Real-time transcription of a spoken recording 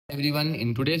Everyone,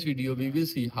 in today's video we will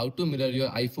see how to mirror your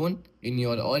iPhone in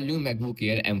your all new MacBook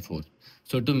Air M4.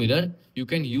 So to mirror, you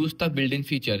can use the built-in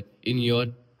feature in your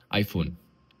iPhone.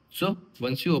 So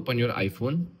once you open your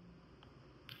iPhone,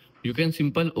 you can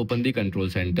simple open the control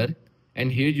center,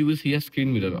 and here you will see a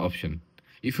screen mirror option.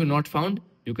 If you not found,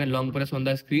 you can long press on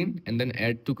the screen and then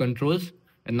add to controls,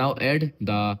 and now add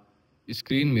the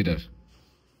screen mirror.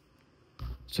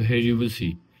 So here you will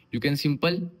see, you can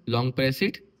simple long press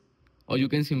it, or you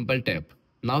can simple tap.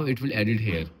 Now it will add it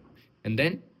here, and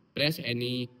then press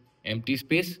any empty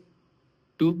space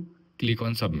to click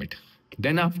on submit.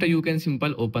 Then after, you can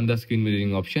simple open the screen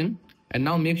mirroring option, and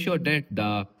now make sure that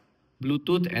the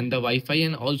Bluetooth and the Wi-Fi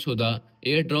and also the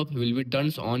AirDrop will be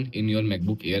turned on in your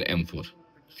MacBook Air M4.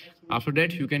 After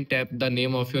that, you can tap the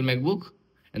name of your MacBook,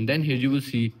 and then here you will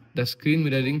see the screen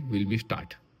mirroring will be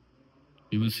start.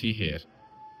 You will see here.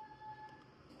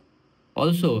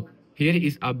 Also, here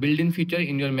is a built-in feature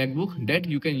in your MacBook that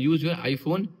you can use your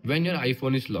iPhone when your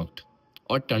iPhone is locked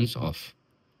or turns off.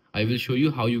 I will show you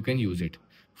how you can use it.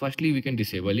 Firstly, we can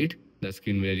disable it, the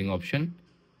screen mirroring option.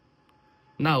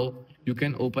 Now, you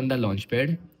can open the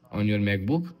launchpad on your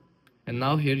MacBook, and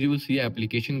now here you will see an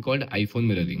application called iPhone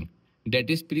Mirroring that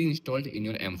is pre-installed in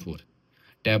your M4.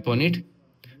 Tap on it,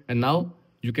 and now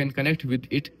you can connect with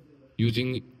it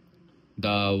using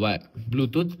the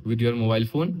Bluetooth with your mobile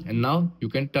phone, and now you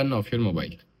can turn off your mobile.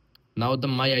 Now the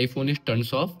my iPhone is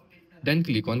turned off, then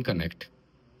click on connect.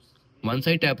 Once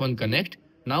I tap on connect,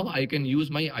 now I can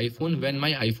use my iPhone when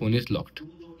my iPhone is locked.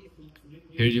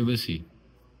 Here you will see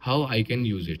how I can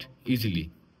use it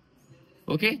easily.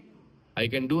 Okay, I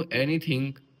can do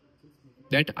anything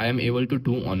that I am able to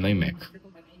do on my Mac.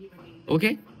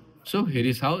 Okay, so here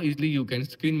is how easily you can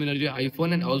screen mirror your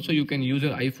iPhone, and also you can use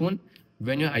your iPhone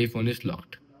when your iPhone is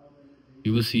locked.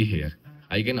 You will see here,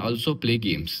 I can also play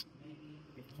games.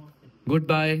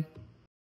 Goodbye.